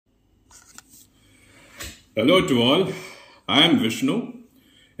Hello to all, I am Vishnu.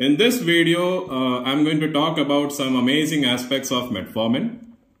 In this video, I am going to talk about some amazing aspects of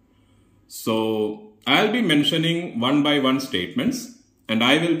Metformin. So, I'll be mentioning one by one statements and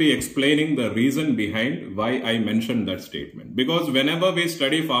I will be explaining the reason behind why I mentioned that statement. Because whenever we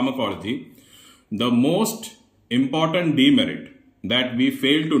study pharmacology, the most important demerit that we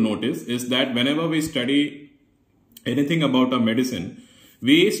fail to notice is that whenever we study anything about a medicine,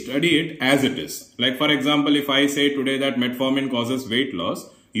 we study it as it is. Like for example, if I say today that metformin causes weight loss,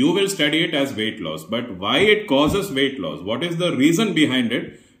 you will study it as weight loss. But why it causes weight loss? What is the reason behind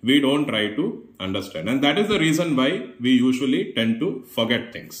it? We don't try to understand. And that is the reason why we usually tend to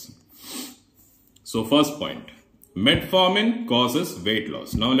forget things. So first point, metformin causes weight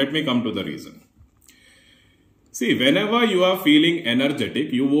loss. Now let me come to the reason. See, whenever you are feeling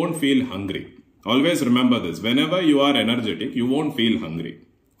energetic, you won't feel hungry. Always remember this, whenever you are energetic, you won't feel hungry.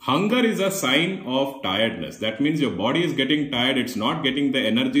 Hunger is a sign of tiredness. That means your body is getting tired, it's not getting the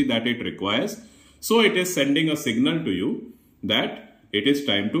energy that it requires. So it is sending a signal to you that it is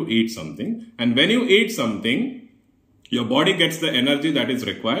time to eat something. And when you eat something, your body gets the energy that is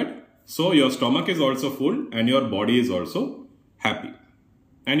required. So your stomach is also full and your body is also happy.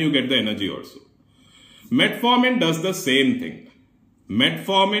 And you get the energy also. Metformin does the same thing.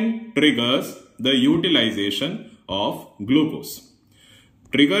 Metformin triggers the utilization of glucose.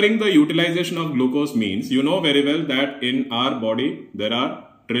 Triggering the utilization of glucose means, you know very well that in our body there are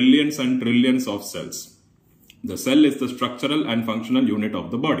trillions and trillions of cells. The cell is the structural and functional unit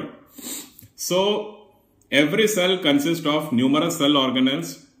of the body. So every cell consists of numerous cell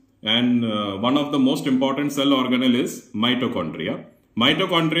organelles, and one of the most important cell organelle is mitochondria.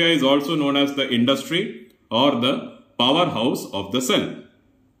 Mitochondria is also known as the industry or the powerhouse of the cell.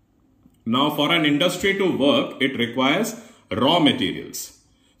 Now for an industry to work, it requires raw materials.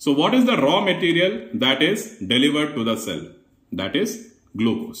 So what is the raw material that is delivered to the cell? That is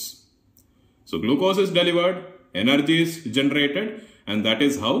glucose. So glucose is delivered, energy is generated, and that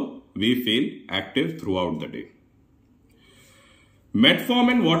is how we feel active throughout the day.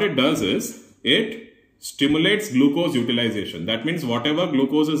 Metformin, what it does is, it stimulates glucose utilization. That means whatever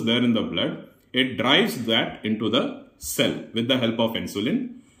glucose is there in the blood, it drives that into the cell with the help of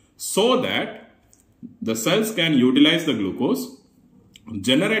insulin, so that the cells can utilize the glucose,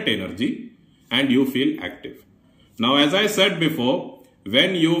 generate energy, and you feel active. Now, as I said before,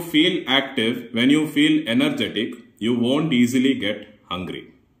 when you feel active, when you feel energetic, you won't easily get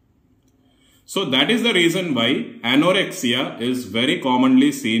hungry. So that is the reason why anorexia is very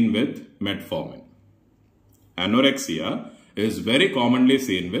commonly seen with metformin. Anorexia is very commonly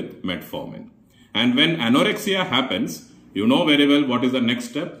seen with metformin. And when anorexia happens, you know very well what is the next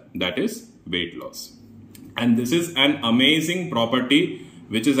step, that is weight loss. And this is an amazing property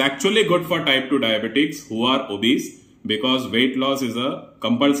which is actually good for type 2 diabetics who are obese, because weight loss is a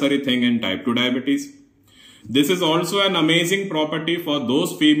compulsory thing in type 2 diabetes. This is also an amazing property for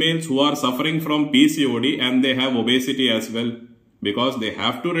those females who are suffering from PCOD and they have obesity as well, because they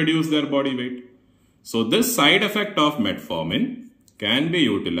have to reduce their body weight. So this side effect of metformin can be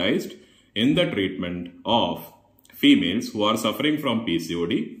utilized in the treatment of females who are suffering from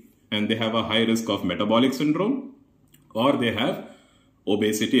PCOD and they have a high risk of metabolic syndrome, or they have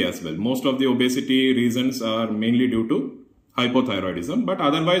obesity as well. Most of the obesity reasons are mainly due to hypothyroidism, but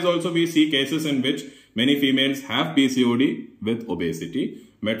otherwise also we see cases in which many females have PCOD with obesity.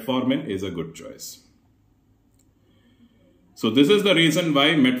 Metformin is a good choice. So this is the reason why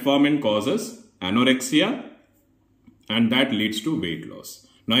metformin causes anorexia, and that leads to weight loss.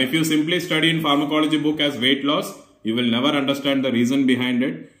 Now, if you simply study in pharmacology book as weight loss, you will never understand the reason behind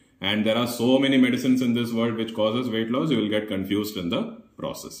it. And there are so many medicines in this world which causes weight loss, you will get confused in the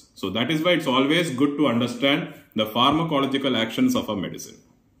process. So that is why it's always good to understand the pharmacological actions of a medicine.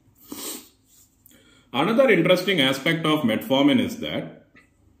 Another interesting aspect of metformin is that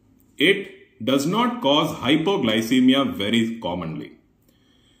it does not cause hypoglycemia very commonly.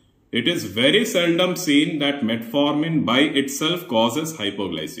 It is very seldom seen that metformin by itself causes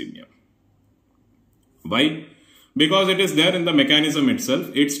hypoglycemia. Why? Because it is there in the mechanism itself.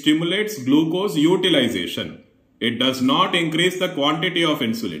 It stimulates glucose utilization. It does not increase the quantity of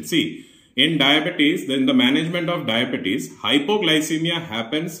insulin. See, in diabetes, in the management of diabetes, hypoglycemia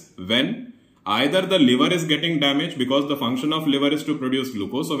happens when either the liver is getting damaged, because the function of liver is to produce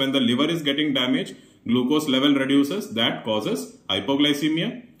glucose. So when the liver is getting damaged, glucose level reduces, that causes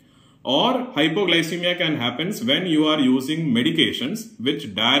hypoglycemia. Or hypoglycemia can happen when you are using medications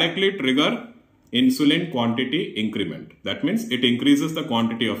which directly trigger insulin quantity increment. That means it increases the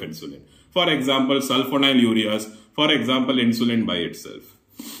quantity of insulin. For example, sulfonylureas, for example, insulin by itself.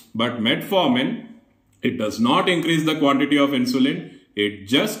 But metformin It does not increase the quantity of insulin. It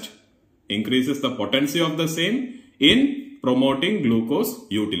just increases the potency of the same in promoting glucose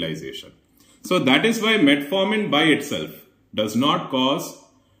utilization. So that is why metformin by itself does not cause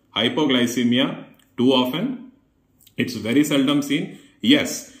hypoglycemia too often. It's very seldom seen.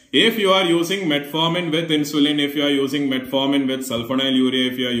 Yes, if you are using metformin with insulin, if you are using metformin with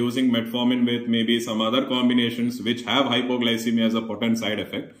sulfonylurea, if you are using metformin with maybe some other combinations which have hypoglycemia as a potent side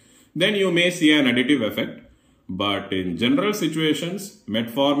effect, then you may see an additive effect. But in general situations,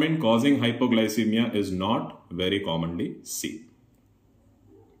 metformin causing hypoglycemia is not very commonly seen.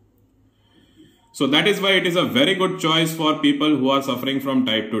 So that is why it is a very good choice for people who are suffering from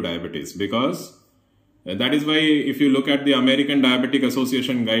type 2 diabetes, because that is why if you look at the American Diabetic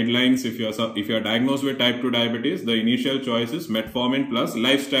Association guidelines, if you are diagnosed with type 2 diabetes, the initial choice is metformin plus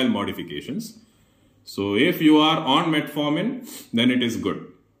lifestyle modifications. So if you are on metformin, then it is good.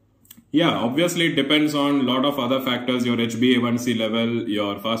 Yeah, obviously it depends on a lot of other factors, your HbA1c level,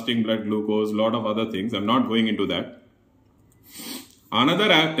 your fasting blood glucose, lot of other things. I'm not going into that.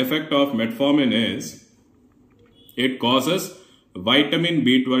 Another effect of metformin is it causes vitamin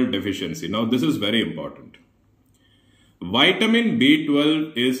B12 deficiency. Now this is very important. Vitamin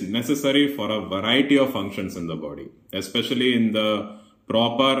B12 is necessary for a variety of functions in the body, especially in the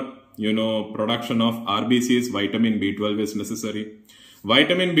proper, production of RBCs. Vitamin B12 is necessary.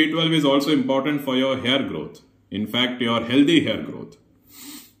 Vitamin B12 is also important for your hair growth. In fact, your healthy hair growth.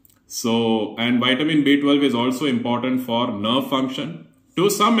 So, and vitamin B12 is also important for nerve function. To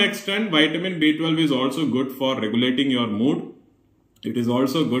some extent, vitamin B12 is also good for regulating your mood. It is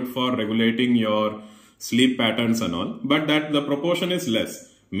also good for regulating your sleep patterns and all. But that the proportion is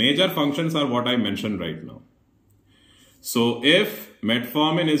less. Major functions are what I mentioned right now. So, if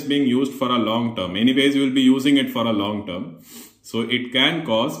metformin is being used for a long term, anyways you will be using it for a long term. So, it can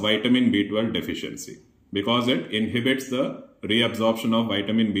cause vitamin B12 deficiency because it inhibits the reabsorption of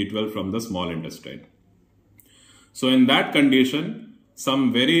vitamin B12 from the small intestine. So in that condition,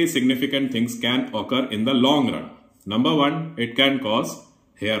 some very significant things can occur in the long run. Number one, it can cause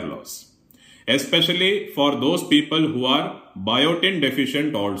hair loss, especially for those people who are biotin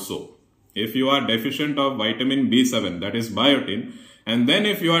deficient also. If you are deficient of vitamin B7, that is biotin, and then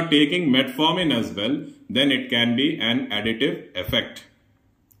if you are taking metformin as well, then it can be an additive effect.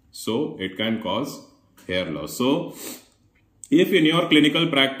 So it can cause hair loss. So if in your clinical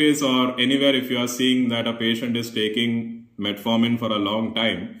practice or anywhere, if you are seeing that a patient is taking metformin for a long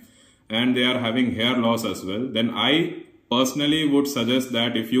time and they are having hair loss as well, then I personally would suggest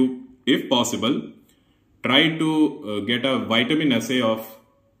that if possible, try to get a vitamin assay of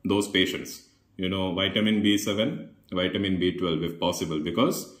those patients. Vitamin B7, vitamin B12 if possible,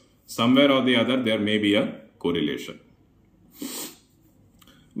 because somewhere or the other there may be a correlation.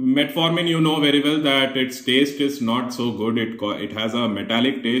 Metformin, you know very well that its taste is not so good. It has a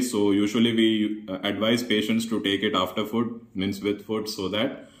metallic taste. So usually we advise patients to take it after food, means with food, so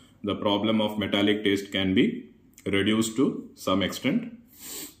that the problem of metallic taste can be reduced to some extent.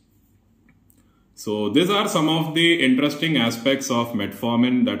 So these are some of the interesting aspects of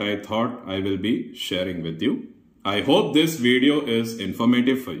metformin that I thought I will be sharing with you. I hope this video is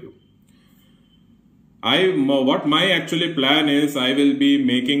informative for you. What my actually plan is, I will be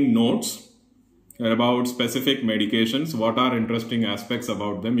making notes about specific medications, what are interesting aspects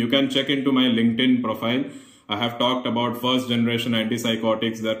about them. You can check into my LinkedIn profile. I have talked about first generation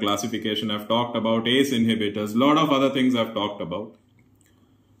antipsychotics, their classification. I've talked about ACE inhibitors, lot of other things I've talked about.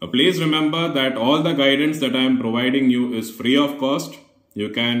 Please remember that all the guidance that I am providing you is free of cost. You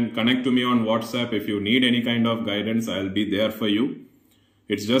can connect to me on WhatsApp if you need any kind of guidance. I'll be there for you.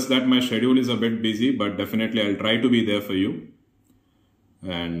 It's just that my schedule is a bit busy, but definitely I'll try to be there for you.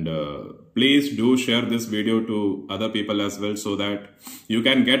 And please do share this video to other people as well, so that you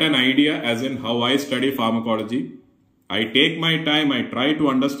can get an idea as in how I study pharmacology. I take my time, I try to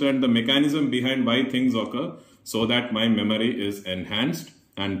understand the mechanism behind why things occur, so that my memory is enhanced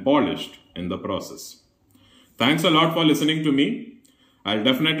and polished in the process. Thanks a lot for listening to me. I'll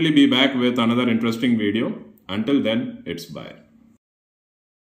definitely be back with another interesting video. Until then, it's bye.